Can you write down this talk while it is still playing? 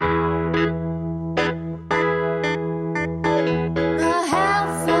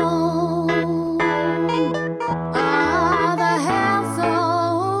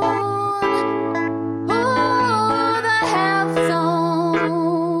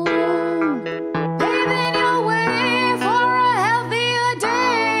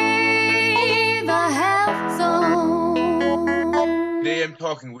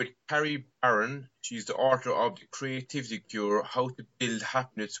talking with Carrie Barron. She's the author of The Creativity Cure, How to Build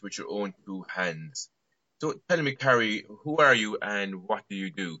Happiness with Your Own Two Hands. So tell me, Carrie, who are you and what do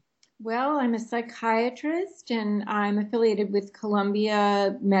you do? Well, I'm a psychiatrist and I'm affiliated with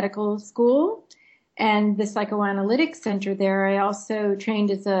Columbia Medical School and the Psychoanalytic Center there. I also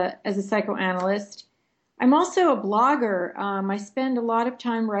trained as a psychoanalyst. I'm also a blogger. I spend a lot of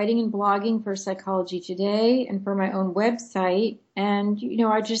time writing and blogging for Psychology Today and for my own website. And,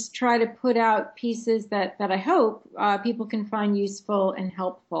 I just try to put out pieces that I hope people can find useful and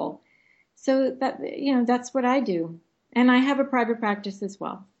helpful. So that's what I do. And I have a private practice as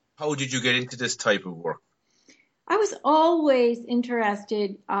well. How did you get into this type of work? I was always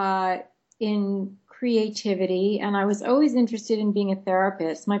interested in creativity, and I was always interested in being a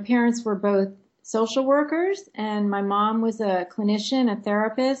therapist. My parents were both social workers, and my mom was a clinician, a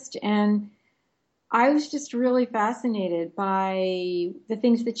therapist, and I was just really fascinated by the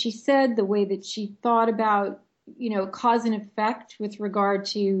things that she said, the way that she thought about, cause and effect with regard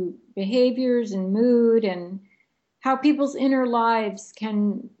to behaviors and mood and how people's inner lives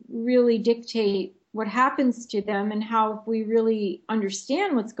can really dictate what happens to them, and how if we really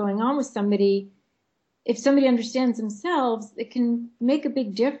understand what's going on with somebody, if somebody understands themselves, it can make a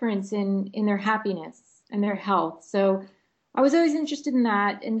big difference in their happiness and their health. So I was always interested in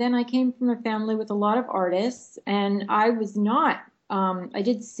that. And then I came from a family with a lot of artists, and I was not, I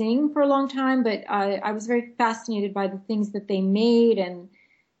did sing for a long time, but I was very fascinated by the things that they made and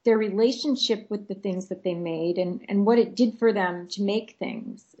their relationship with the things that they made and what it did for them to make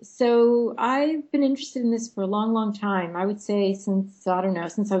things. So I've been interested in this for a long, long time. I would say since I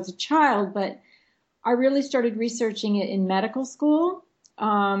was a child, but I really started researching it in medical school,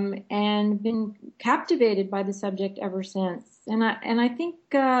 and been captivated by the subject ever since. And I think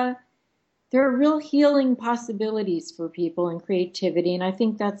there are real healing possibilities for people in creativity, and I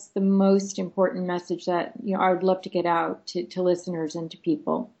think that's the most important message that I would love to get out to listeners and to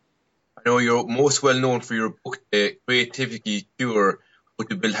people. I know you're most well known for your book, The Creativity Cure, How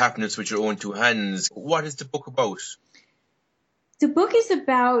to Build Happiness with Your Own Two Hands. What is the book about? The book is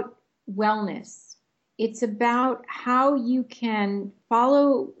about wellness. It's about how you can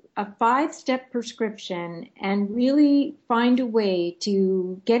follow a 5-step prescription and really find a way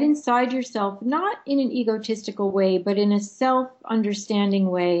to get inside yourself, not in an egotistical way, but in a self-understanding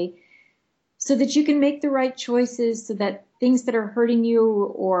way, so that you can make the right choices, so that things that are hurting you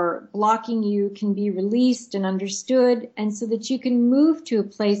or blocking you can be released and understood, and so that you can move to a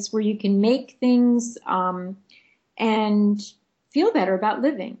place where you can make things and feel better about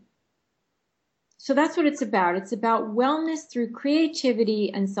living. So that's what it's about. It's about wellness through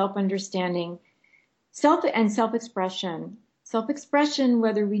creativity and self-understanding, self-expression. Self-expression,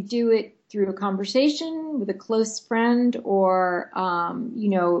 whether we do it through a conversation with a close friend or,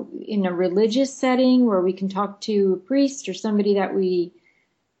 in a religious setting where we can talk to a priest or somebody that we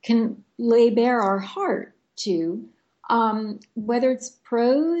can lay bare our heart to, whether it's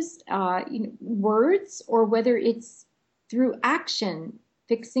prose, words, or whether it's through action,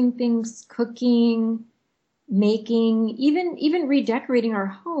 fixing things, cooking, making, even redecorating our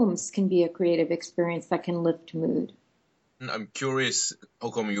homes can be a creative experience that can lift mood. I'm curious, how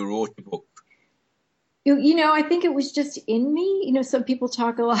come you wrote the book? I think it was just in me. Some people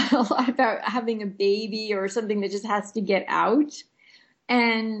talk a lot about having a baby or something that just has to get out.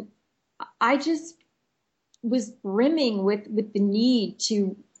 And I just was brimming with the need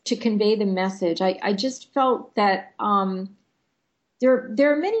to convey the message. I just felt that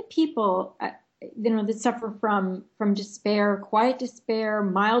there are many people that suffer from despair, quiet despair,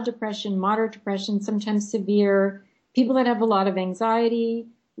 mild depression, moderate depression, sometimes severe, people that have a lot of anxiety,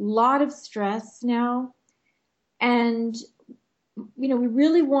 a lot of stress now. And, we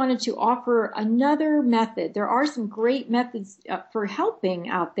really wanted to offer another method. There are some great methods for helping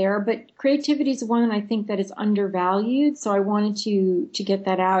out there, but creativity is one that I think that is undervalued. So I wanted to get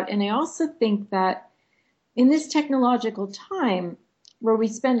that out. And I also think that in this technological time where we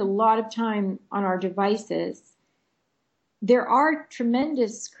spend a lot of time on our devices, there are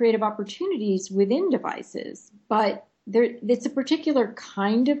tremendous creative opportunities within devices, but it's a particular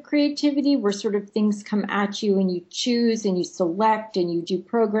kind of creativity where sort of things come at you and you choose and you select and you do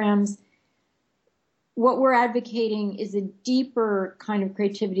programs. What we're advocating is a deeper kind of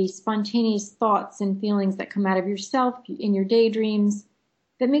creativity, spontaneous thoughts and feelings that come out of yourself in your daydreams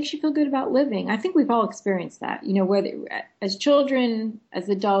that makes you feel good about living. I think we've all experienced that, whether as children, as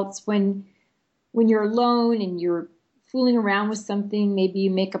adults, when you're alone and you're fooling around with something. Maybe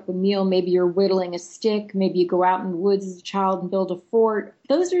you make up a meal. Maybe you're whittling a stick. Maybe you go out in the woods as a child and build a fort.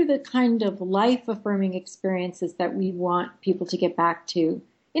 Those are the kind of life-affirming experiences that we want people to get back to,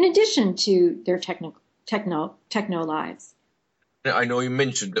 in addition to their techno lives. I know you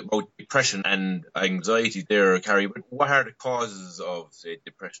mentioned about depression and anxiety there, Carrie, but what are the causes of, say,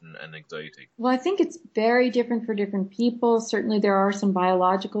 depression and anxiety? Well, I think it's very different for different people. Certainly there are some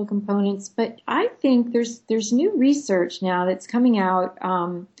biological components, but I think there's new research now that's coming out.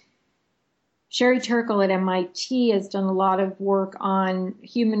 Sherry Turkle at MIT has done a lot of work on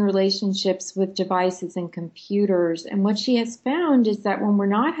human relationships with devices and computers. And what she has found is that when we're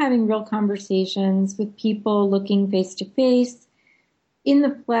not having real conversations with people looking face to face, in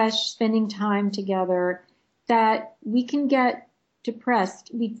the flesh, spending time together, that we can get depressed.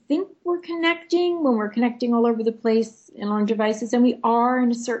 We think we're connecting when we're connecting all over the place and on devices, and we are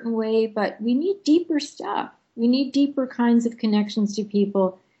in a certain way, but we need deeper stuff. We need deeper kinds of connections to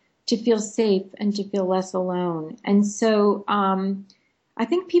people to feel safe and to feel less alone. And so I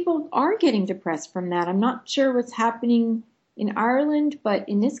think people are getting depressed from that. I'm not sure what's happening in Ireland, but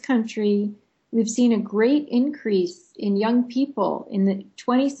in this country, we've seen a great increase in young people in the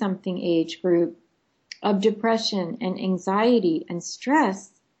 20-something age group of depression and anxiety and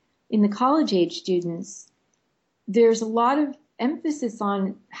stress in the college-age students. There's a lot of emphasis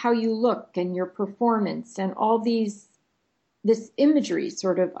on how you look and your performance and all this imagery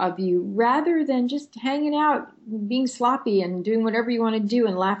sort of you, rather than just hanging out, being sloppy and doing whatever you want to do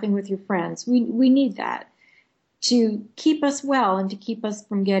and laughing with your friends. We need that to keep us well and to keep us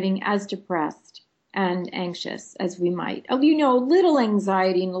from getting as depressed and anxious as we might. You know, a little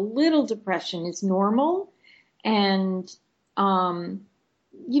anxiety and a little depression is normal, and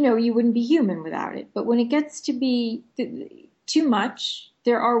you know, you wouldn't be human without it. But when it gets to be too much,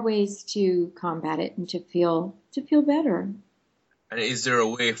 there are ways to combat it and to feel better. And is there a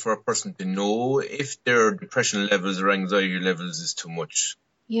way for a person to know if their depression levels or anxiety levels is too much?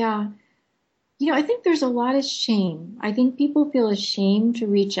 Yeah. You know, I think there's a lot of shame. I think people feel ashamed to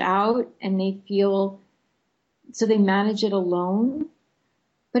reach out, and so they manage it alone.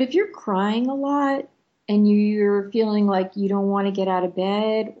 But if you're crying a lot and you're feeling like you don't want to get out of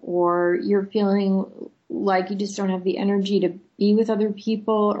bed, or you're feeling like you just don't have the energy to be with other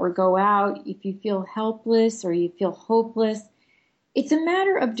people or go out, if you feel helpless or you feel hopeless, it's a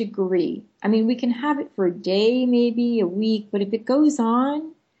matter of degree. I mean, we can have it for a day, maybe a week, but if it goes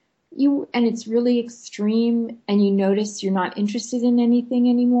on, and it's really extreme, and you notice you're not interested in anything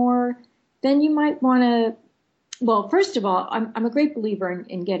anymore, then you might want to, well, first of all, I'm a great believer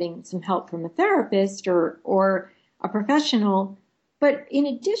in getting some help from a therapist or a professional. But in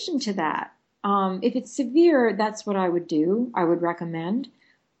addition to that, if it's severe, that's what I would do. I would recommend.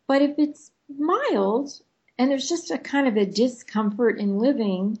 But if it's mild and there's just a kind of a discomfort in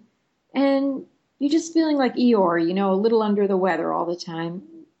living, and you're just feeling like Eeyore, you know, a little under the weather all the time,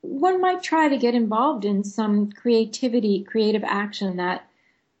 one might try to get involved in some creative action that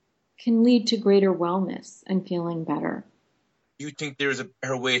can lead to greater wellness and feeling better. Do you think there's a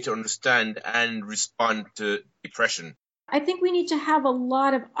better way to understand and respond to depression? I think we need to have a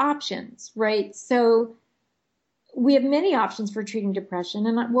lot of options, right? So we have many options for treating depression,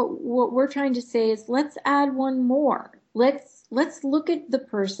 and what we're trying to say is let's add one more. Let's look at the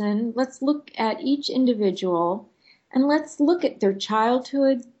person, let's look at each individual, and let's look at their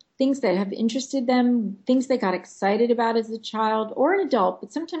childhood, things that have interested them, things they got excited about as a child or an adult.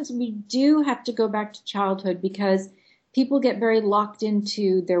 But sometimes we do have to go back to childhood because people get very locked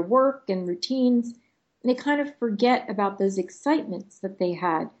into their work and routines, and they kind of forget about those excitements that they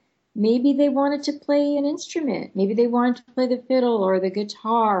had. Maybe they wanted to play an instrument. Maybe they wanted to play the fiddle or the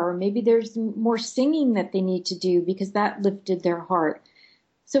guitar, or maybe there's more singing that they need to do because that lifted their heart.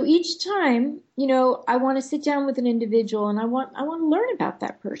 So each time, you know, I want to sit down with an individual and I want to learn about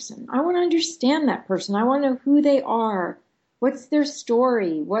that person. I want to understand that person. I want to know who they are. What's their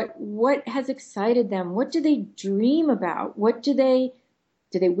story? What has excited them? What do they dream about? Do they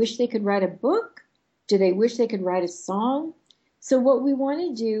wish they could write a book? Do they wish they could write a song? So what we want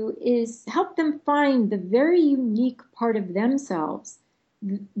to do is help them find the very unique part of themselves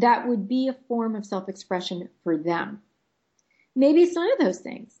that would be a form of self-expression for them. Maybe it's none of those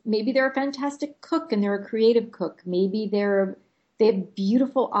things. Maybe they're a fantastic cook and they're a creative cook. Maybe they have a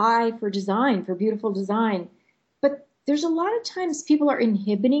beautiful eye for design, for beautiful design. But there's a lot of times people are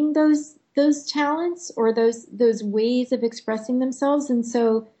inhibiting those talents or those ways of expressing themselves. And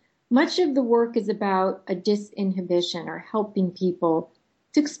so much of the work is about a disinhibition or helping people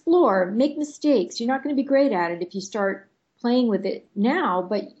to explore, make mistakes. You're not going to be great at it if you start playing with it now,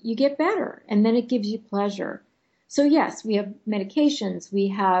 but you get better and then it gives you pleasure. So yes, we have medications, we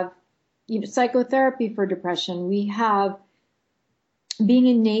have, psychotherapy for depression, we have being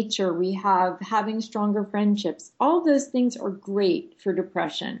in nature, we have having stronger friendships. All those things are great for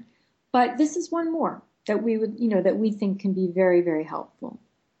depression. But this is one more that we would, that we think can be very, very helpful.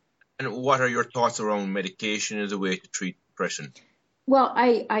 And what are your thoughts around medication as a way to treat depression? Well,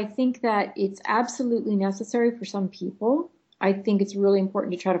 I think that it's absolutely necessary for some people. I think it's really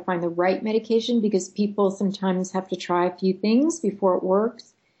important to try to find the right medication because people sometimes have to try a few things before it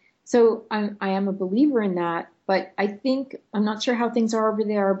works. So I am a believer in that, but I think, I'm not sure how things are over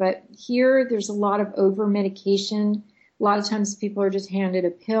there, but here there's a lot of over medication. A lot of times people are just handed a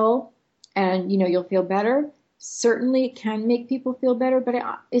pill and, you'll feel better. Certainly it can make people feel better, but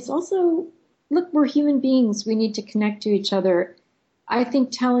it's also, look, we're human beings. We need to connect to each other. I think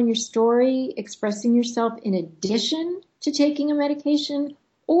telling your story, expressing yourself in addition to taking a medication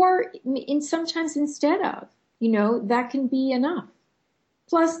or sometimes instead of, that can be enough.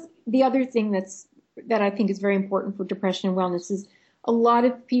 Plus, the other thing that I think is very important for depression and wellness is a lot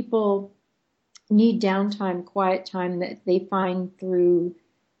of people need downtime, quiet time that they find through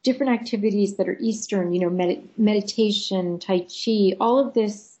different activities that are Eastern, meditation, Tai Chi, all of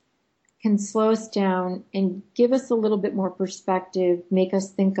this can slow us down and give us a little bit more perspective, make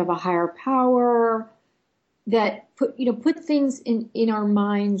us think of a higher power that put things in our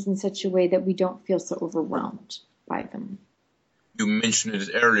minds in such a way that we don't feel so overwhelmed by them. You mentioned it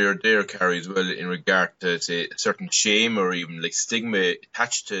earlier there, Carrie, as well, in regard to, say, a certain shame or even like stigma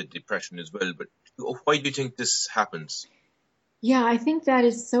attached to depression as well. But why do you think this happens? Yeah, I think that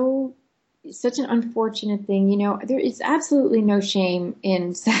is such an unfortunate thing. There is absolutely no shame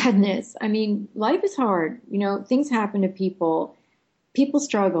in sadness. I mean, life is hard. Things happen to people. People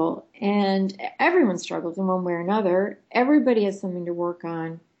struggle, and everyone struggles in one way or another. Everybody has something to work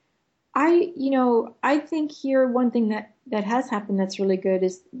on. I think here one thing that has happened that's really good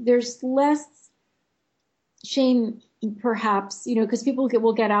is there's less shame, perhaps, because people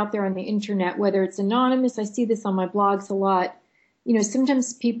will get out there on the internet, whether it's anonymous. I see this on my blogs a lot.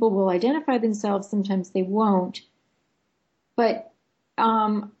 Sometimes people will identify themselves, sometimes they won't. But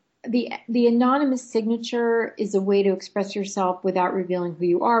the anonymous signature is a way to express yourself without revealing who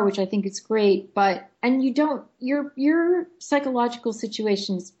you are, which I think is great. And your psychological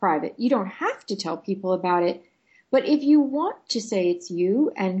situation is private. You don't have to tell people about it. But if you want to say it's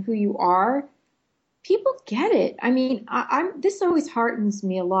you and who you are, people get it. I mean, this always heartens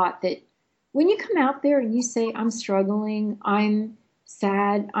me a lot that when you come out there and you say, I'm struggling, I'm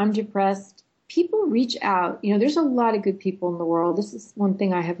sad, I'm depressed, people reach out. There's a lot of good people in the world. This is one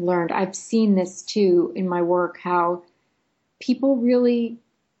thing I have learned. I've seen this too in my work, how people really,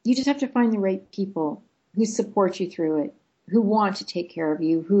 you just have to find the right people who support you through it, who want to take care of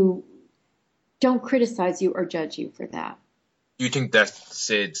you, who don't criticize you or judge you for that. Do you think that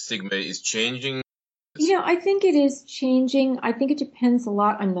said stigma is changing? I think it is changing. I think it depends a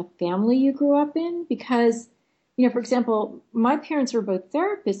lot on the family you grew up in because, for example, my parents were both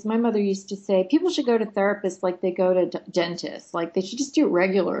therapists. My mother used to say people should go to therapists like they go to dentists. Like they should just do it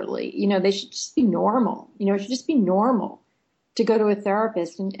regularly. They should just be normal. It should just be normal to go to a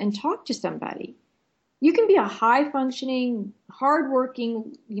therapist and talk to somebody. You can be a high functioning,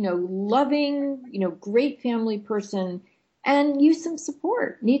 hardworking, loving, great family person and need some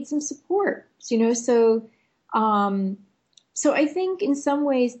support. So I think in some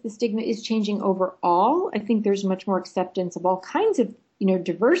ways the stigma is changing overall. I think there's much more acceptance of all kinds of,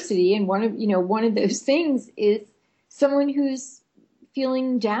 diversity. And one of those things is someone who's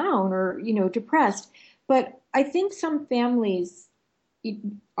feeling down or, depressed. But I think some families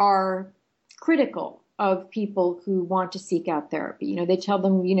are critical of people who want to seek out therapy. They tell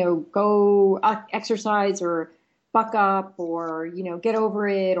them, go exercise or buck up or, get over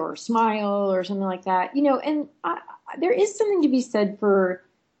it or smile or something like that, and there is something to be said for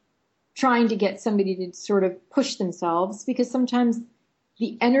trying to get somebody to sort of push themselves because sometimes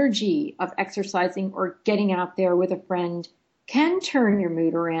the energy of exercising or getting out there with a friend can turn your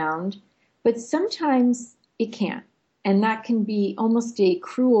mood around, but sometimes it can't. And that can be almost a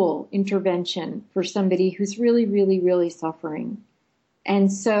cruel intervention for somebody who's really, really, really suffering.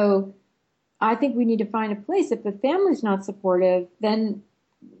 And so I think we need to find a place. If the family's not supportive, then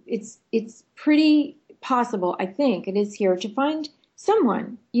it's pretty possible, I think it is here, to find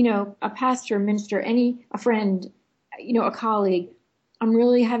someone, a pastor, a minister, a friend, a colleague. I'm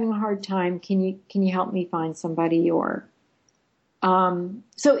really having a hard time. Can you help me find somebody? Or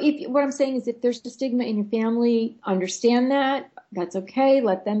so what I'm saying is if there's a stigma in your family, understand that. That's okay.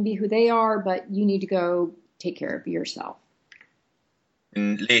 Let them be who they are, but you need to go take care of yourself.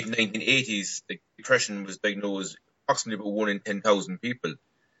 In late 1980s, like, depression was diagnosed approximately about 1 in 10,000 people.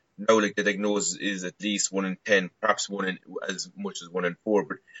 Now, like, the diagnosis is at least 1 in 10, perhaps one in as much as 1 in 4.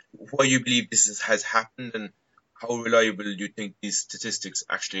 But why you believe has happened, and how reliable do you think these statistics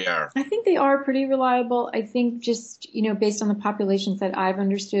actually are? I think they are pretty reliable. I think just, based on the populations that I've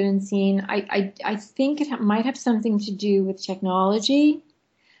understood and seen, I think it might have something to do with technology.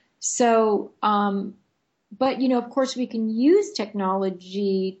 So, but of course, we can use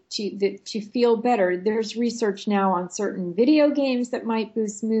technology to feel better. There's research now on certain video games that might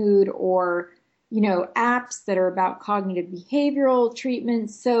boost mood, or apps that are about cognitive behavioral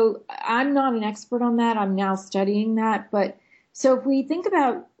treatments. So I'm not an expert on that. I'm now studying that. But so if we think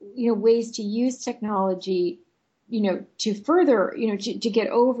about ways to use technology, to further, to get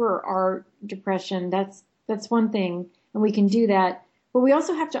over our depression, that's one thing, and we can do that. But we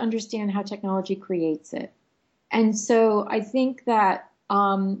also have to understand how technology creates it. And so I think that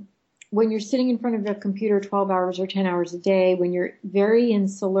when you're sitting in front of a computer 12 hours or 10 hours a day, when you're very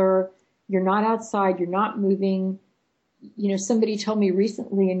insular, you're not outside, you're not moving. Somebody told me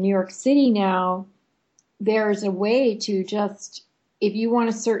recently in New York City now, there's a way to just, if you want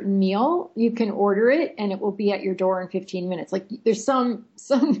a certain meal, you can order it and it will be at your door in 15 minutes. Like there's some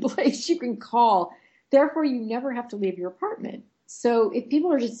place you can call. Therefore, you never have to leave your apartment. So if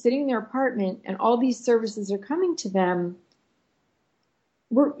people are just sitting in their apartment and all these services are coming to them,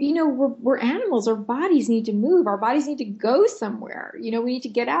 we're animals. Our bodies need to move. Our bodies need to go somewhere. We need to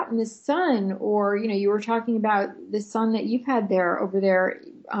get out in the sun, or, you were talking about the sun that you've had over there,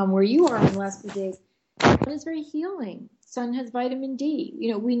 where you are in the last few days. Sun is very healing. Sun has vitamin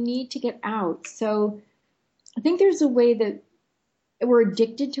D. We need to get out. So I think there's a way that we're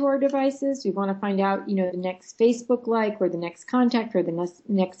addicted to our devices. We want to find out, the next Facebook like, or the next contact, or the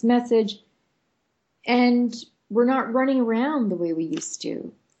next message. And we're not running around the way we used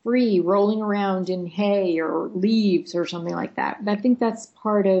to, free, rolling around in hay or leaves or something like that. I think that's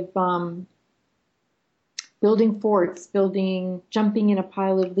part of building forts, jumping in a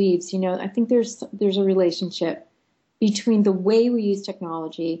pile of leaves. I think there's a relationship between the way we use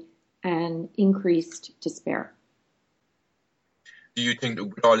technology and increased despair. Do you think that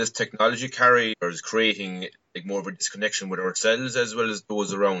with all this technology, Carrie, is creating like more of a disconnection with ourselves as well as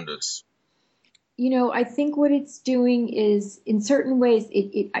those around us? I think what it's doing is, in certain ways,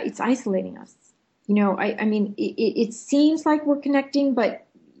 it's isolating us. It seems like we're connecting, but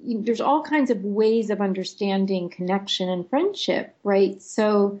there's all kinds of ways of understanding connection and friendship, right?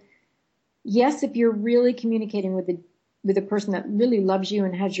 So, yes, if you're really communicating with a person that really loves you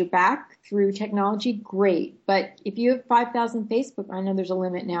and has your back through technology, great. But if you have 5,000 Facebook, I know there's a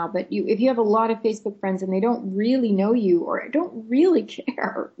limit now, but if you have a lot of Facebook friends and they don't really know you or don't really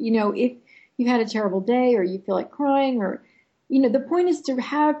care, if you've had a terrible day or you feel like crying, or, the point is to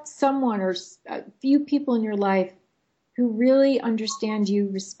have someone or a few people in your life who really understand you,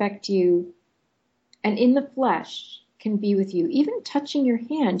 respect you, and in the flesh can be with you. Even touching your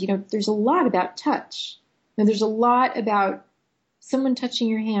hand, there's a lot about touch. There's a lot about someone touching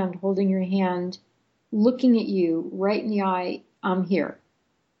your hand, holding your hand, looking at you right in the eye. I'm here.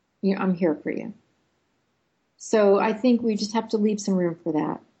 I'm here for you. So I think we just have to leave some room for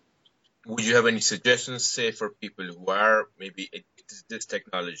that. Would you have any suggestions, say, for people who are maybe addicted to this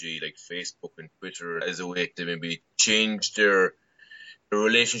technology, like Facebook and Twitter, as a way to maybe change their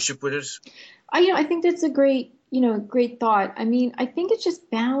relationship with it? I think that's a great thought. I think it's just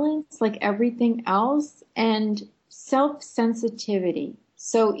balance, like everything else, and self-sensitivity.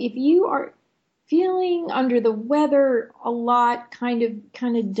 So if you are feeling under the weather a lot, kind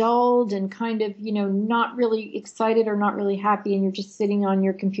of dulled and kind of, not really excited or not really happy, and you're just sitting on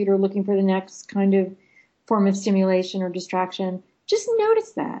your computer looking for the next kind of form of stimulation or distraction, just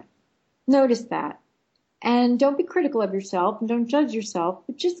notice that. Notice that. And don't be critical of yourself and don't judge yourself,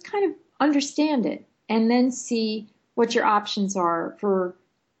 but just kind of understand it and then see what your options are for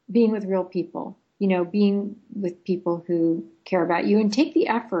being with real people, being with people who care about you, and take the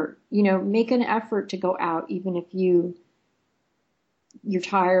effort, make an effort to go out, even if you're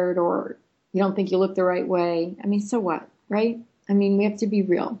tired or you don't think you look the right way. So what, right? We have to be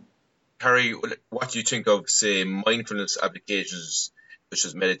real. Carrie, what do you think of, say, mindfulness applications such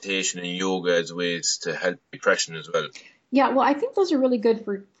as meditation and yoga as ways to help depression as well? Yeah, well, I think those are really good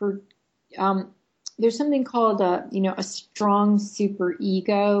for there's something called a strong super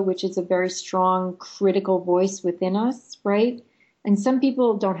ego, which is a very strong critical voice within us, right? And some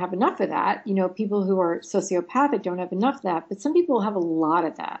people don't have enough of that. People who are sociopathic don't have enough of that, but some people have a lot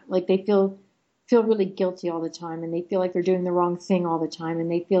of that. Like they feel really guilty all the time, and they feel like they're doing the wrong thing all the time, and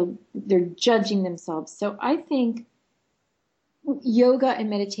they feel they're judging themselves. So I think yoga and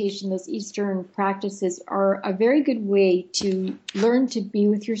meditation, those Eastern practices, are a very good way to learn to be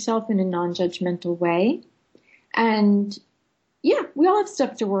with yourself in a non-judgmental way. And yeah, we all have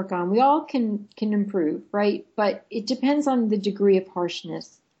stuff to work on. We all can improve, right? But it depends on the degree of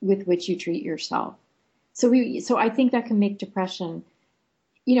harshness with which you treat yourself. So I think that can make depression.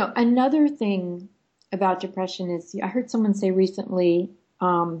 Another thing about depression is, I heard someone say recently,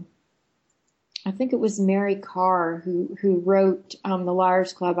 I think it was Mary Carr who wrote The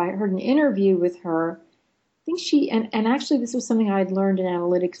Liars Club. I heard an interview with her. I think and actually this was something I had learned in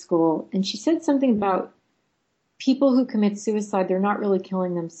analytics school. And she said something about people who commit suicide, they're not really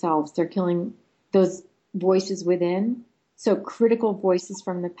killing themselves. They're killing those voices within. So critical voices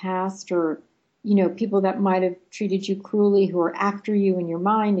from the past, or, people that might have treated you cruelly, who are after you in your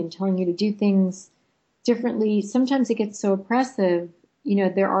mind and telling you to do things differently. Sometimes it gets so oppressive.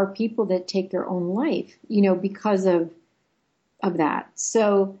 There are people that take their own life, because of that.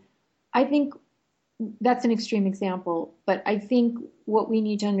 So I think that's an extreme example. But I think what we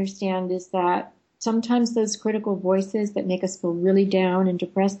need to understand is that sometimes those critical voices that make us feel really down and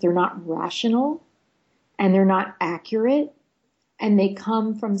depressed, they're not rational and they're not accurate, and they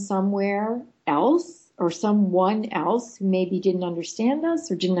come from somewhere else or someone else who maybe didn't understand us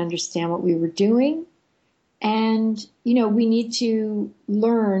or didn't understand what we were doing. And, we need to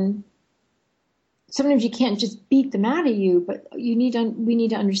learn. Sometimes you can't just beat them out of you, but we need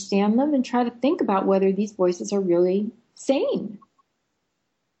to understand them and try to think about whether these voices are really sane.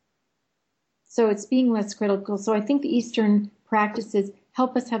 So it's being less critical. So I think the Eastern practices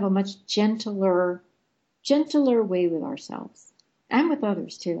help us have a much gentler way with ourselves and with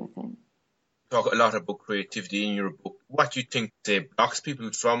others too, I think. Talk a lot about creativity in your book. What do you think, say, blocks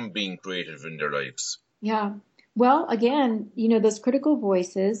people from being creative in their lives? Yeah. Well, again, those critical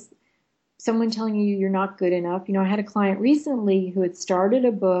voices, someone telling you you're not good enough. I had a client recently who had started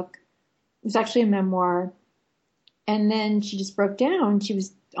a book. It was actually a memoir. And then she just broke down. She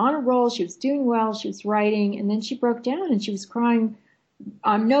was on a roll. She was doing well. She was writing. And then she broke down and she was crying.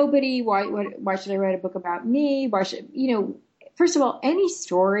 I'm nobody. Why should I write a book about me? Why should, first of all, any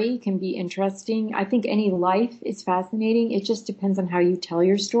story can be interesting. I think any life is fascinating. It just depends on how you tell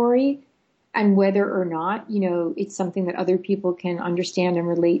your story and whether or not, it's something that other people can understand and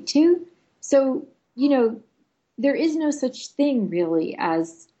relate to. So, there is no such thing really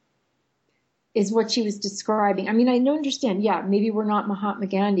as is what she was describing. I mean, I don't understand. Yeah, maybe we're not Mahatma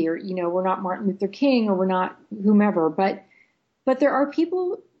Gandhi, or, we're not Martin Luther King, or we're not whomever, but there are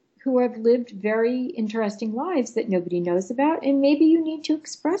people who have lived very interesting lives that nobody knows about, and maybe you need to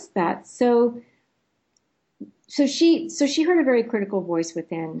express that. So she heard a very critical voice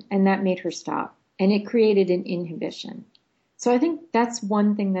within, and that made her stop, and it created an inhibition. So I think that's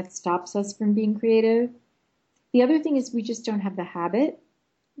one thing that stops us from being creative. The other thing is we just don't have the habit.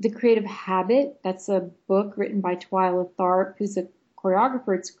 The Creative Habit, that's a book written by Twyla Tharp, who's a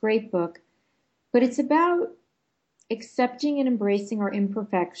choreographer. It's a great book, but it's about accepting and embracing our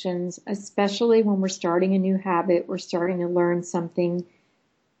imperfections, especially when we're starting a new habit, we're starting to learn something.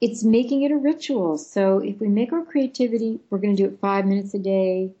 It's making it a ritual. So if we make our creativity, we're going to do it 5 minutes a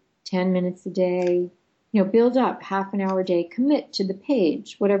day, 10 minutes a day, build up half an hour a day, commit to the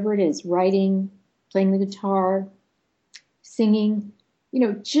page, whatever it is, writing, playing the guitar, singing,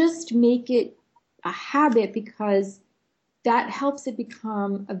 just make it a habit, because that helps it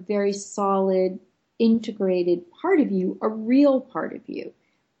become a very solid, integrated part of you, a real part of you.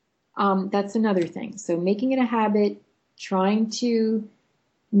 That's another thing. So making it a habit, trying to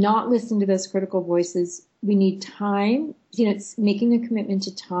not listen to those critical voices. We need time. It's making a commitment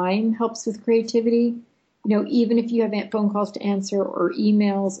to time helps with creativity. Even if you have phone calls to answer or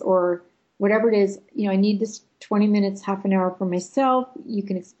emails or whatever it is, I need this 20 minutes, half an hour for myself. You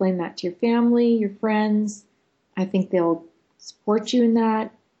can explain that to your family, your friends. I think they'll support you in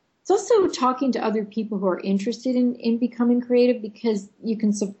that. It's also talking to other people who are interested in becoming creative, because you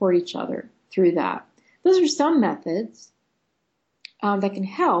can support each other through that. Those are some methods that can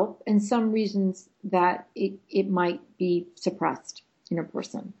help, and some reasons that it might be suppressed in a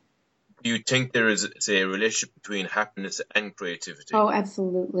person. Do you think there is, say, a relationship between happiness and creativity? Oh,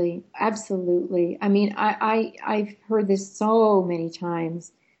 absolutely. Absolutely. I mean, I've heard this so many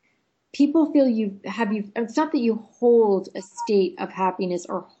times. People feel it's not that you hold a state of happiness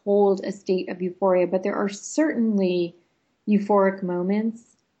or hold a state of euphoria, but there are certainly euphoric moments.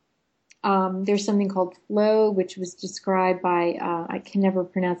 There's something called flow, which was described by, I can never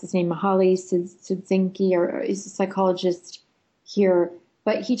pronounce his name, Micheál Csikszentmihalyi, or is a psychologist here.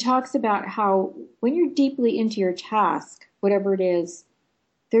 But he talks about how when you're deeply into your task, whatever it is,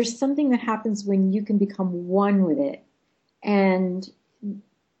 there's something that happens when you can become one with it. and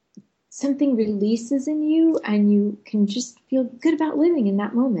something releases in you and you can just feel good about living in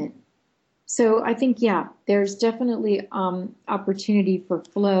that moment. So I think, yeah, there's definitely opportunity for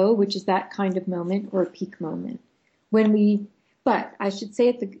flow, which is that kind of moment, or a peak moment. But I should say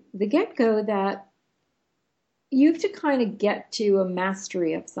at the get-go that you have to kind of get to a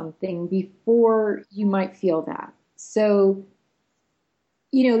mastery of something before you might feel that. So,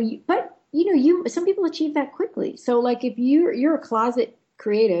 some people achieve that quickly. So like if you're a closet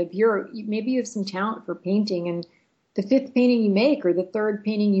creative, maybe you have some talent for painting, and the fifth painting you make or the third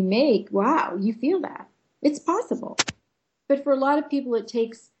painting you make, wow, you feel that. It's possible. But for a lot of people, it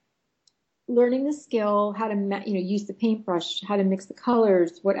takes learning the skill, how to, use the paintbrush, how to mix the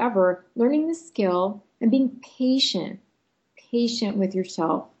colors, whatever, learning the skill and being patient with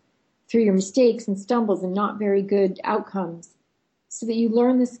yourself through your mistakes and stumbles and not very good outcomes so that you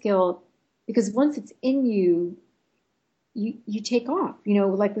learn the skill, because once it's in you, you take off,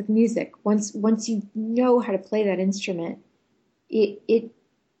 like with music. Once you know how to play that instrument, it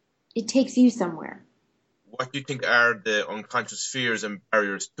takes you somewhere. What do you think are the unconscious fears and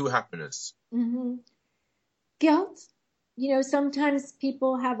barriers to happiness? Mm-hmm. Guilt. Sometimes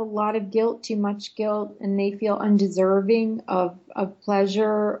people have a lot of guilt, too much guilt, and they feel undeserving of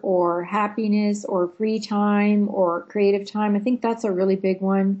pleasure or happiness or free time or creative time. I think that's a really big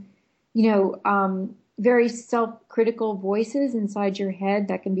one. Very self-critical voices inside your head.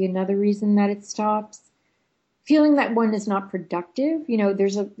 That can be another reason that it stops. Feeling that one is not productive.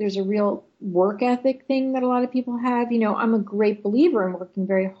 There's a real work ethic thing that a lot of people have. I'm a great believer in working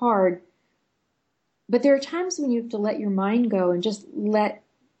very hard. But there are times when you have to let your mind go and just let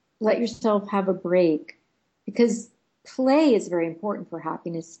yourself have a break, because play is very important for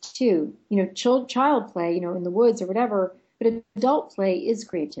happiness too. Child play, in the woods or whatever, but adult play is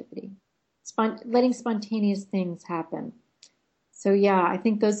creativity, letting spontaneous things happen. So yeah, I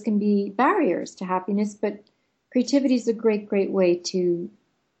think those can be barriers to happiness, but creativity is a great, great way to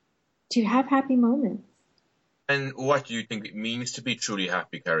have happy moments. And what do you think it means to be truly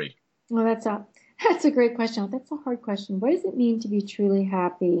happy, Carrie? Well, that's a great question. That's a hard question. What does it mean to be truly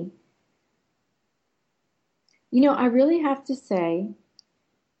happy? I really have to say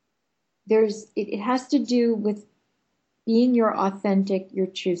it has to do with being your authentic, your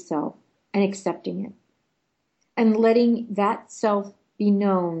true self and accepting it and letting that self be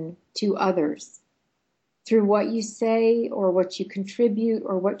known to others through what you say or what you contribute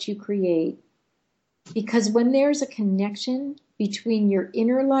or what you create. Because when there's a connection between your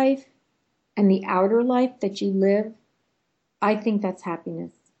inner life and the outer life that you live, I think that's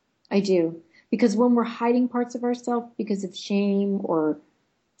happiness. I do. Because when we're hiding parts of ourselves because of shame or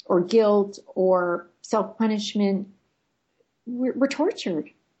guilt or self-punishment, we're tortured.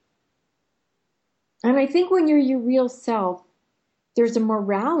 And I think when you're your real self, there's a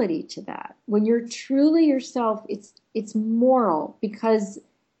morality to that. When you're truly yourself, it's moral, because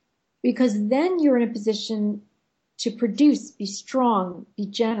then you're in a position to produce, be strong, be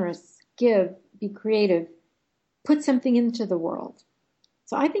generous, give, be creative, put something into the world.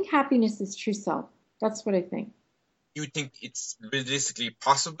 So I think happiness is true self. That's what I think. You think it's realistically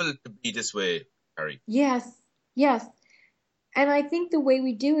possible to be this way, Carrie? Yes, yes. And I think the way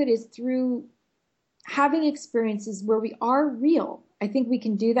we do it is through having experiences where we are real. I think we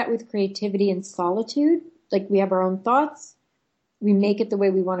can do that with creativity and solitude. Like we have our own thoughts. We make it the way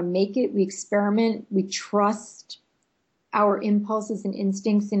we want to make it. We experiment. We trust our impulses and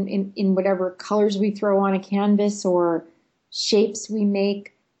instincts in whatever colors we throw on a canvas or shapes we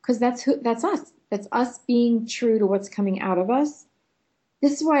make. Because that's us. That's us being true to what's coming out of us.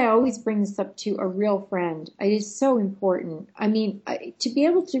 This is why I always bring this up to a real friend. It is so important. I mean, to be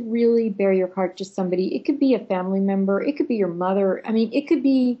able to really bare your heart to somebody, it could be a family member, it could be your mother. I mean, it could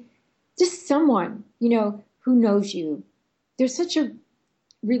be just someone, who knows you. There's such a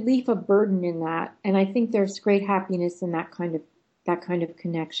relief of burden in that. And I think there's great happiness in that kind of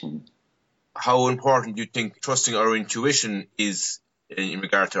connection. How important do you think trusting our intuition is in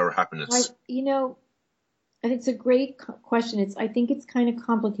regard to our happiness? And it's a great question. I think it's kind of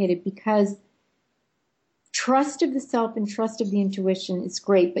complicated, because trust of the self and trust of the intuition is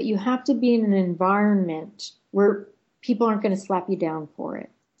great, but you have to be in an environment where people aren't going to slap you down for it,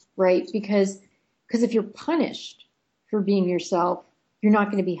 right? Because if you're punished for being yourself, you're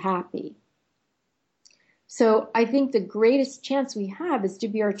not going to be happy. So I think the greatest chance we have is to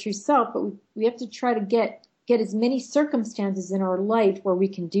be our true self, but we have to try to get as many circumstances in our life where we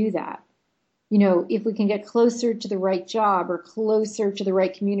can do that. If we can get closer to the right job or closer to the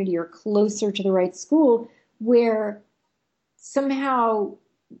right community or closer to the right school, where somehow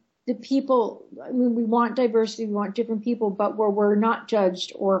the people, I mean, we want diversity, we want different people, but where we're not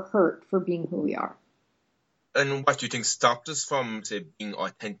judged or hurt for being who we are. And what do you think stopped us from, say, being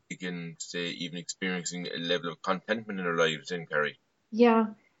authentic and, say, even experiencing a level of contentment in our lives in Carrie? Yeah.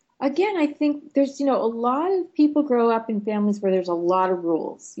 Again, I think there's, a lot of people grow up in families where there's a lot of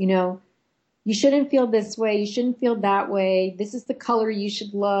rules, you shouldn't feel this way. You shouldn't feel that way. This is the color you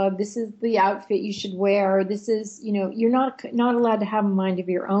should love. This is the outfit you should wear. This is, you're not allowed to have a mind of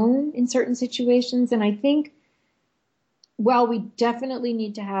your own in certain situations. And I think while we definitely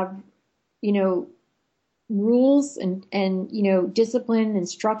need to have, you know, rules and, discipline and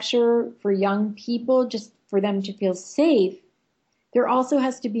structure for young people, just for them to feel safe, there also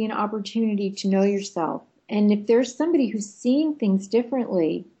has to be an opportunity to know yourself. And if there's somebody who's seeing things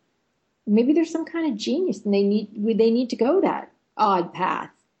differently, maybe there's some kind of genius and they need to go that odd path.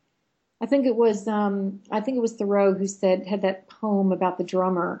 I think it was Thoreau who had that poem about the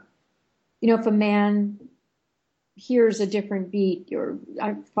drummer. If a man hears a different beat or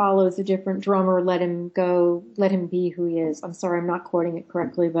follows a different drummer, let him go, let him be who he is. I'm sorry, I'm not quoting it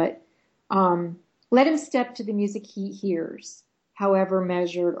correctly, but let him step to the music he hears, however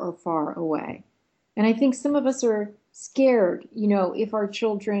measured or far away. And I think some of us are scared, if our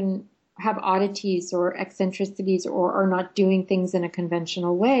children have oddities or eccentricities or are not doing things in a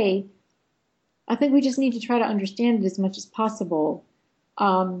conventional way. I think we just need to try to understand it as much as possible.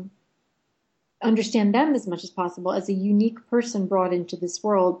 Understand them as much as possible as a unique person brought into this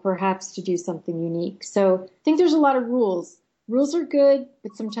world, perhaps to do something unique. So I think there's a lot of rules. Rules are good,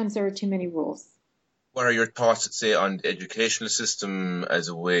 but sometimes there are too many rules. What are your thoughts, say, on the educational system as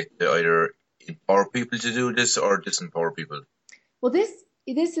a way to either empower people to do this or disempower people? Well, this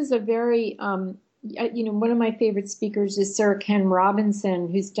is a very, one of my favorite speakers is Sir Ken Robinson,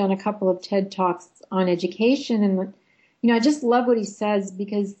 who's done a couple of TED Talks on education. And, I just love what he says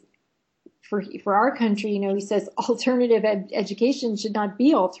because for our country, he says alternative education should not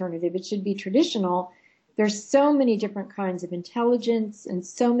be alternative. It should be traditional. There's so many different kinds of intelligence and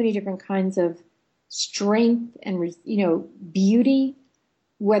so many different kinds of strength and, beauty,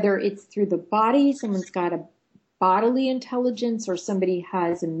 whether it's through the body, someone's got a bodily intelligence, or somebody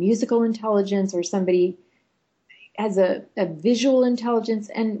has a musical intelligence, or somebody has a visual intelligence.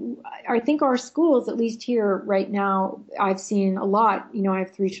 And I think our schools, at least here right now, I've seen a lot. I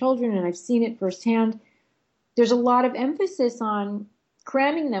have 3 children and I've seen it firsthand. There's a lot of emphasis on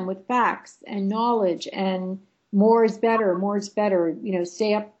cramming them with facts and knowledge, and more is better, more is better.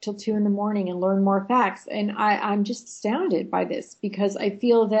 Stay up till 2 a.m. and learn more facts. And I'm just astounded by this because I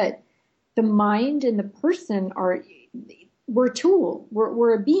feel that the mind and the person we're a tool.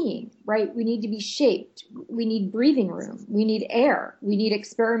 We're a being, right? We need to be shaped. We need breathing room. We need air. We need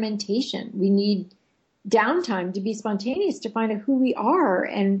experimentation. We need downtime to be spontaneous, to find out who we are.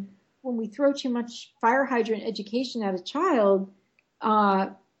 And when we throw too much fire hydrant education at a child,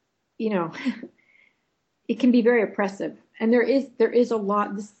 it can be very oppressive. And there is a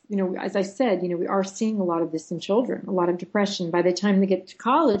lot, this, as I said, we are seeing a lot of this in children, a lot of depression. By the time they get to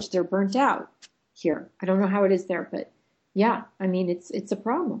college, they're burnt out here. I don't know how it is there, but yeah, it's a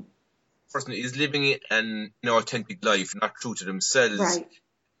problem. Person is living an authentic life, not true to themselves. Right.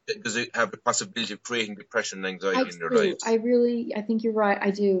 Does it have the possibility of creating depression and anxiety in their lives? I think you're right. I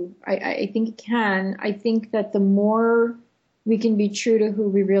do. I think it can. I think that the more we can be true to who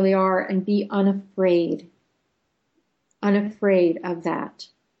we really are and be unafraid of that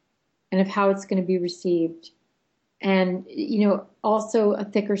and of how it's going to be received. And, also a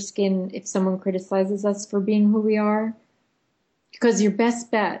thicker skin if someone criticizes us for being who we are. Because your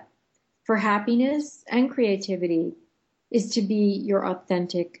best bet for happiness and creativity is to be your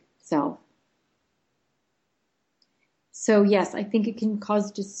authentic self. So yes, I think it can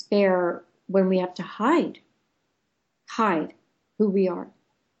cause despair when we have to hide who we are.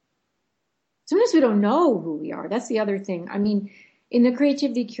 Sometimes we don't know who we are. That's the other thing. In the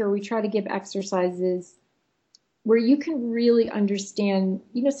Creativity Cure, we try to give exercises where you can really understand,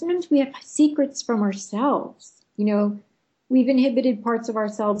 sometimes we have secrets from ourselves. We've inhibited parts of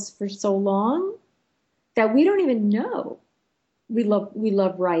ourselves for so long that we don't even know. We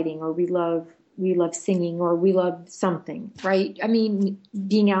love writing, or we love singing, or we love something, right?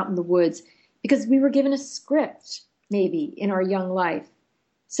 Being out in the woods, because we were given a script maybe in our young life.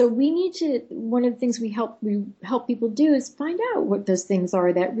 So one of the things we help people do is find out what those things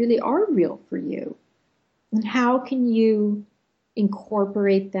are that really are real for you. And how can you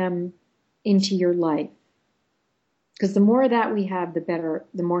incorporate them into your life? Because the more of that we have, the better,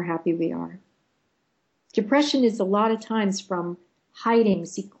 the more happy we are. Depression is a lot of times from hiding,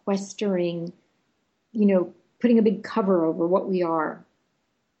 sequestering, putting a big cover over what we are.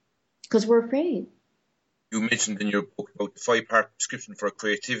 because we're afraid. You mentioned in your book about the five-part prescription for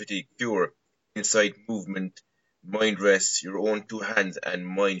creativity, cure, insight, movement, mind rest, your own two hands, and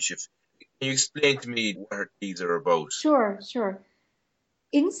mind shift. Can you explain to me what these are about? Sure, sure.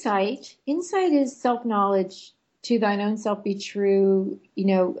 Insight is self-knowledge. To thine own self be true.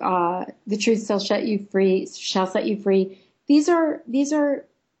 The truth shall set you free. Shall set you free. These are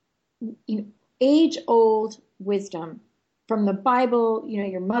age-old wisdom from the Bible.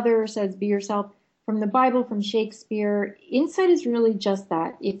 Your mother says, "Be yourself." From the Bible, from Shakespeare, insight is really just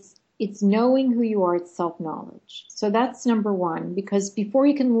that. It's knowing who you are. It's self-knowledge. So that's number one, because before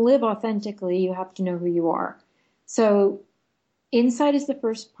you can live authentically, you have to know who you are. So insight is the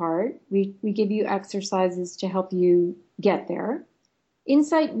first part. We give you exercises to help you get there.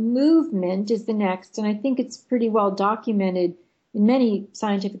 Insight movement is the next, and I think it's pretty well documented in many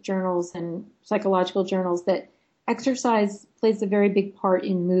scientific journals and psychological journals that exercise plays a very big part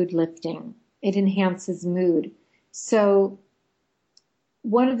in mood lifting. It enhances mood. So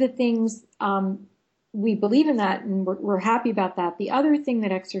one of the things, we believe in that, and we're happy about that. The other thing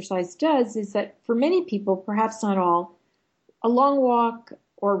that exercise does is that for many people, perhaps not all, a long walk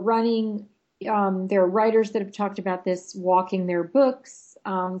or running, there are writers that have talked about this, walking their books.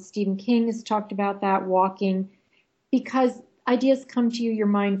 Stephen King has talked about that, walking, because ideas come to you, your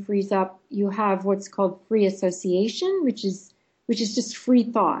mind frees up. You have what's called free association, which is just free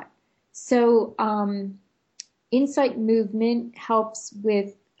thought. So insight movement helps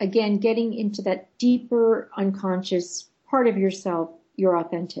with, again, getting into that deeper unconscious part of yourself, your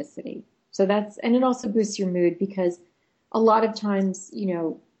authenticity. So and it also boosts your mood, because a lot of times,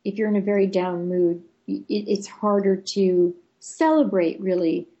 if you're in a very down mood, it's harder to celebrate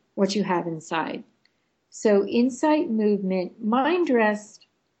really what you have inside. So insight, movement, mind rest,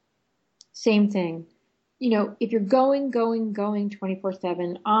 same thing. If you're going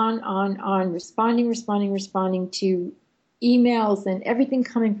 24/7, on, responding to emails and everything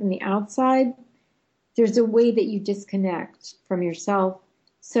coming from the outside, there's a way that you disconnect from yourself.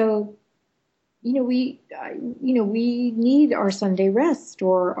 So, we need our Sunday rest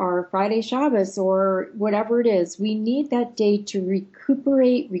or our Friday Shabbos or whatever it is. We need that day to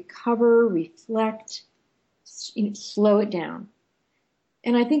recuperate, recover, reflect, slow it down.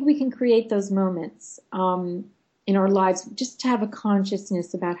 And I think we can create those moments in our lives just to have a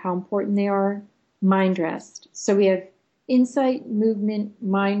consciousness about how important they are. Mind rest. So we have insight, movement,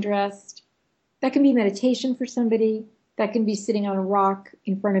 mind rest. That can be meditation for somebody. That can be sitting on a rock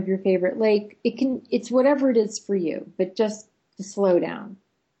in front of your favorite lake. It's whatever it is for you, but just to slow down.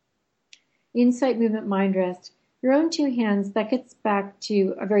 Insight, movement, mind rest. Your own two hands, that gets back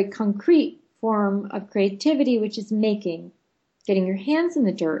to a very concrete form of creativity, which is making. Getting your hands in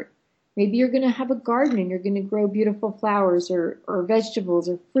the dirt. Maybe you're going to have a garden and you're going to grow beautiful flowers or vegetables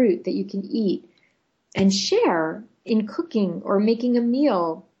or fruit that you can eat and share in cooking or making a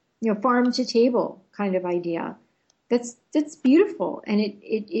meal, farm to table kind of idea. That's beautiful, and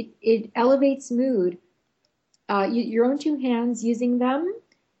it elevates mood. Your own two hands, using them,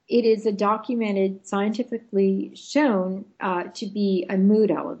 it is a documented, scientifically shown to be a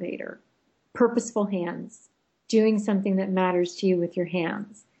mood elevator. Purposeful hands. Doing something that matters to you with your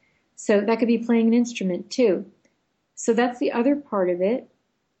hands. So that could be playing an instrument too. So that's the other part of it.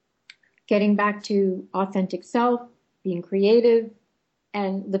 Getting back to authentic self, being creative,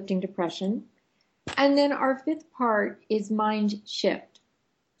 and lifting depression. And then our fifth part is mind shift.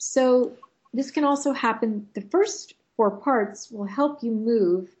 So this can also happen. The first four parts will help you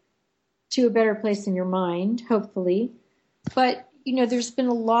move to a better place in your mind, hopefully. But there's been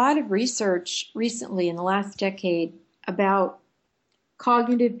a lot of research recently in the last decade about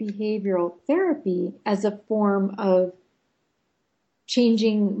cognitive behavioral therapy as a form of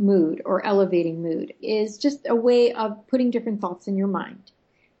changing mood or elevating mood. Is just a way of putting different thoughts in your mind.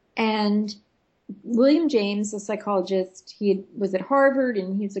 And William James, a psychologist, he was at Harvard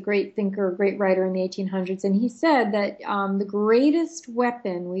and he's a great thinker, great writer in the 1800s. And he said that the greatest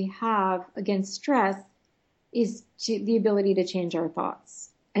weapon we have against stress is the ability to change our thoughts.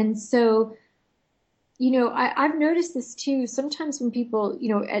 And so, I've noticed this too. Sometimes when people,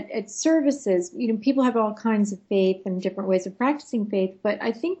 at services, people have all kinds of faith and different ways of practicing faith. But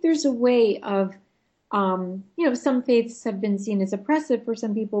I think there's a way of, some faiths have been seen as oppressive for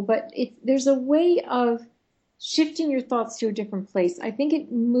some people, but there's a way of shifting your thoughts to a different place. I think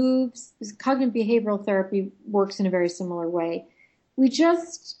it moves, cognitive behavioral therapy works in a very similar way. We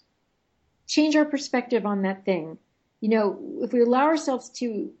just change our perspective on that thing. If we allow ourselves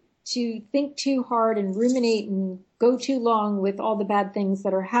to think too hard and ruminate and go too long with all the bad things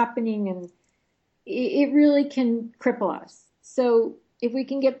that are happening, and it really can cripple us. So if we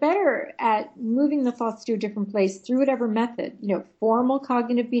can get better at moving the thoughts to a different place through whatever method, formal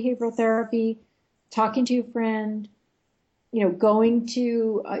cognitive behavioral therapy, talking to a friend, going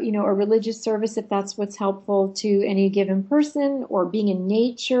to, a religious service if that's what's helpful to any given person, or being in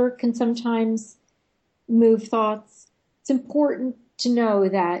nature can sometimes move thoughts. It's important to know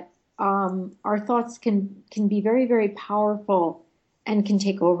that our thoughts can be very, very powerful and can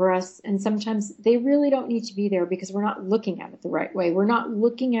take over us. And sometimes they really don't need to be there because we're not looking at it the right way. We're not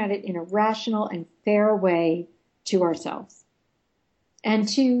looking at it in a rational and fair way to ourselves and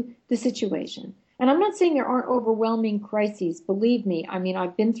to the situation. And I'm not saying there aren't overwhelming crises. Believe me, I mean,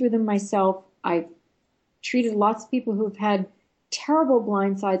 I've been through them myself. I've treated lots of people who've had terrible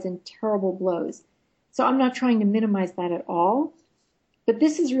blindsides and terrible blows. So I'm not trying to minimize that at all. But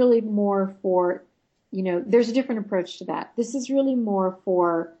this is really more for, there's a different approach to that. This is really more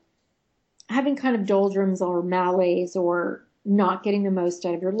for having kind of doldrums or malaise or not getting the most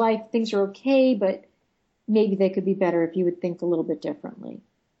out of your life. Things are okay, but maybe they could be better if you would think a little bit differently.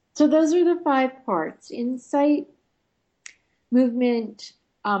 So those are the 5 parts: insight, movement,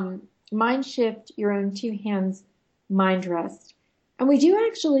 mind shift, your own 2 hands, mind rest. And we do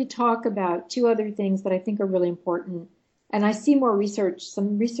actually talk about 2 other things that I think are really important. And I see more research.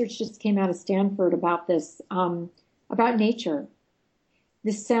 Some research just came out of Stanford about this, about nature.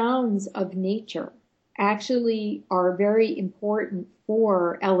 The sounds of nature actually are very important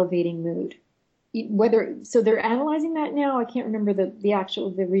for elevating mood. So they're analyzing that now. I can't remember the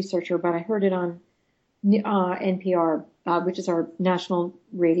researcher, but I heard it on NPR, which is our national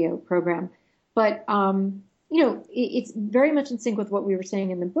radio program. But it's very much in sync with what we were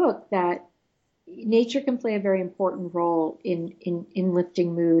saying in the book, that nature can play a very important role in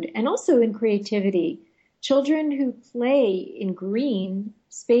lifting mood and also in creativity. Children who play in green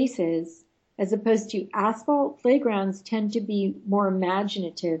spaces as opposed to asphalt playgrounds tend to be more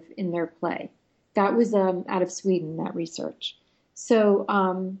imaginative in their play. That was out of Sweden, that research. So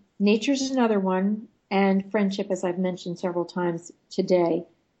nature's another one, and friendship, as I've mentioned several times today,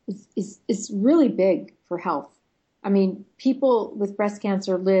 is really big for health. I mean, people with breast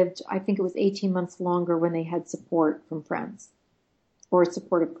cancer lived, I think it was 18 months longer when they had support from friends or a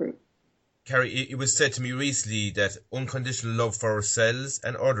supportive group. Carrie, it was said to me recently that unconditional love for ourselves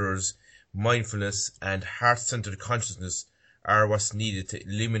and others, mindfulness and heart-centered consciousness are what's needed to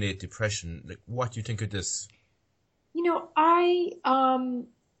eliminate depression. Like, what do you think of this?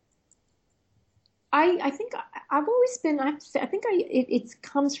 I think I've always been, I have to say, I think it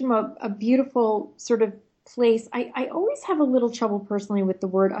comes from a beautiful sort of place. I always have a little trouble personally with the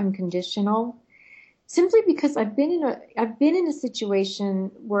word unconditional, simply because I've been in a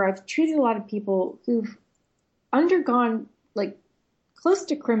situation where I've treated a lot of people who've undergone like close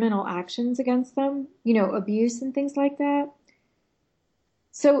to criminal actions against them, abuse and things like that.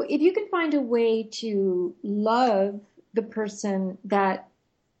 So if you can find a way to love the good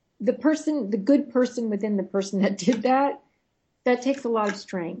person within the person that did that, that takes a lot of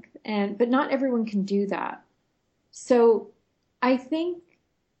strength. But not everyone can do that. So I think,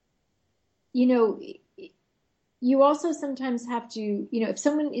 you also sometimes have to, if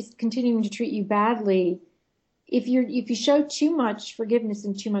someone is continuing to treat you badly, if you show too much forgiveness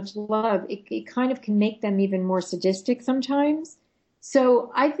and too much love, it kind of can make them even more sadistic sometimes.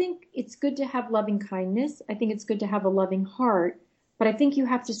 So I think it's good to have loving kindness. I think it's good to have a loving heart, but I think you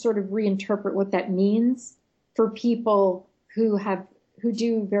have to sort of reinterpret what that means for people who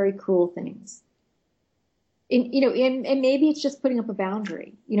do very cruel things. And maybe it's just putting up a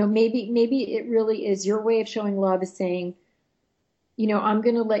boundary. Maybe it really is your way of showing love is saying, I'm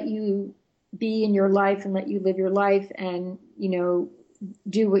going to let you be in your life and let you live your life and,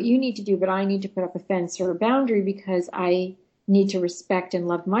 do what you need to do, but I need to put up a fence or a boundary because I need to respect and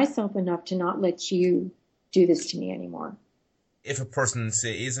love myself enough to not let you do this to me anymore. If a person,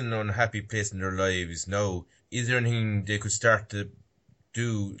 say, is in an unhappy place in their lives now, is there anything they could start to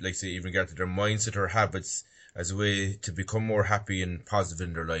do, like, say, even regard to their mindset or habits as a way to become more happy and positive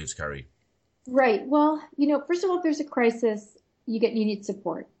in their lives, Carrie? Right. Well, first of all, if there's a crisis, you need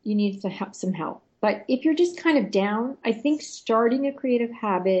support. You need to have some help. But if you're just kind of down, I think starting a creative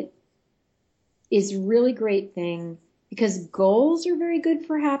habit is a really great thing because goals are very good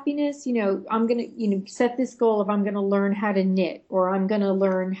for happiness. I'm going to, set this goal of I'm going to learn how to knit, or I'm going to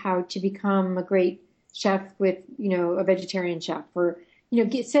learn how to become a great chef with, a vegetarian chef, or,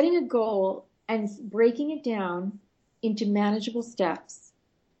 setting a goal and breaking it down into manageable steps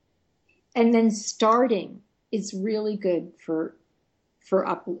and then starting is really good for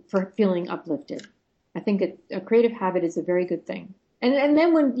feeling uplifted. I think a creative habit is a very good thing. And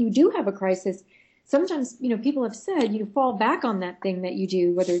then when you do have a crisis, sometimes, people have said you fall back on that thing that you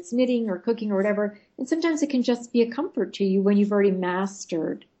do, whether it's knitting or cooking or whatever. And sometimes it can just be a comfort to you when you've already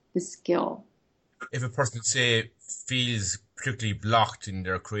mastered the skill. If a person, say, feels particularly blocked in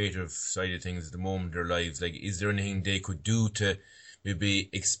their creative side of things at the moment in their lives, like, is there anything they could do to maybe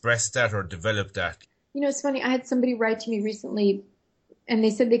express that or develop that? It's funny. I had somebody write to me recently, and they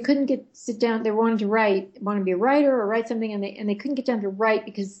said they couldn't sit down. They wanted to be a writer or write something, and they couldn't get down to write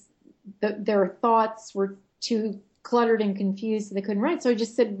because their thoughts were too cluttered and confused, so they couldn't write. So I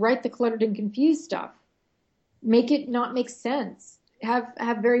just said, write the cluttered and confused stuff. Make it not make sense. Have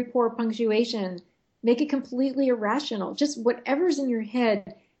very poor punctuation. Make it completely irrational. Just whatever's in your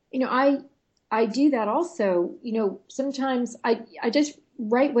head. I do that also. Sometimes I just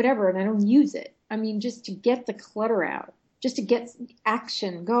write whatever and I don't use it. I mean, just to get the clutter out, just to get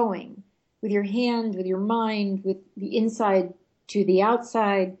action going with your hand, with your mind, with the inside to the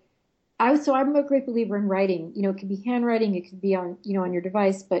outside. So I'm a great believer in writing. It could be handwriting, it could be on your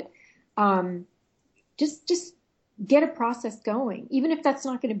device, but just get a process going. Even if that's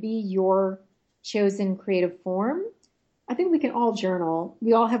not going to be your chosen creative form, I think we can all journal.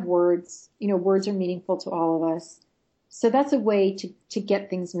 We all have words. Words are meaningful to all of us. So that's a way to get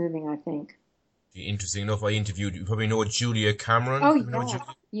things moving, I think. Interesting enough, you probably know Julia Cameron. Oh,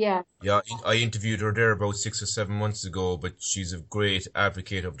 yeah. Yeah, I interviewed her there about 6 or 7 months ago, but she's a great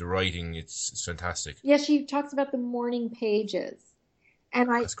advocate of the writing. It's fantastic. Yeah, she talks about the morning pages.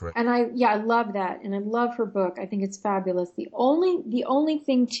 That's correct. I love that. And I love her book. I think it's fabulous. The only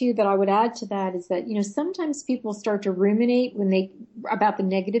thing too that I would add to that is that, sometimes people start to ruminate about the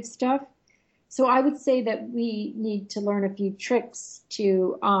negative stuff. So I would say that we need to learn a few tricks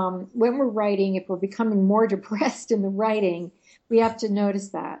to, when we're writing, if we're becoming more depressed in the writing, we have to notice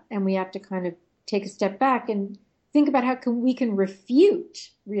that, and we have to kind of take a step back and think about how we can refute,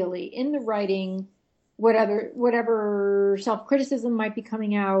 really, in the writing, whatever self-criticism might be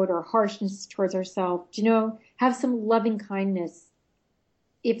coming out or harshness towards ourselves. Have some loving kindness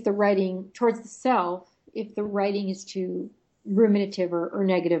if the writing towards the self, if the writing is too ruminative or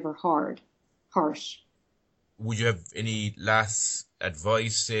negative or harsh. Would you have any last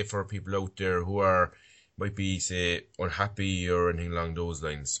advice, say, for people out there who might be, say, unhappy or anything along those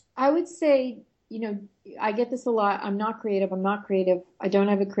lines? I would say, I get this a lot. I'm not creative. I don't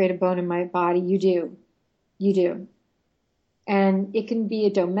have a creative bone in my body. You do. And it can be a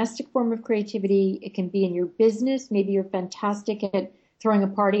domestic form of creativity. It can be in your business. Maybe you're fantastic at throwing a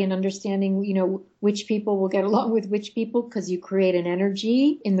party and understanding, which people will get along with which people, because you create an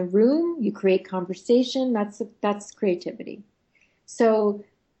energy in the room, you create conversation. That's creativity. So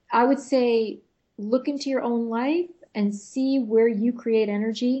I would say, look into your own life and see where you create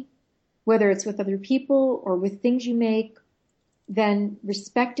energy, whether it's with other people or with things you make, then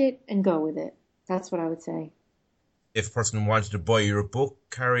respect it and go with it. That's what I would say. If a person wanted to buy your book,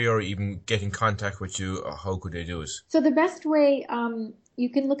 Carrie, or even get in contact with you, how could they do it? So the best way, you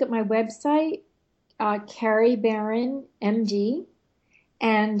can look at my website, Carrie Barron, MD,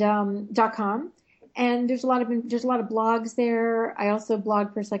 and .com. And there's a lot of blogs there. I also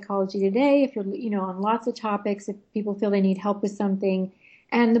blog for Psychology Today if you're on lots of topics, if people feel they need help with something.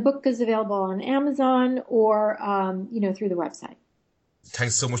 And the book is available on Amazon or through the website.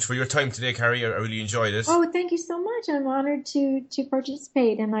 Thanks so much for your time today, Carrie. I really enjoyed it. Oh, thank you so much. I'm honored to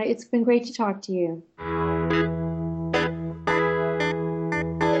participate, and it's been great to talk to you.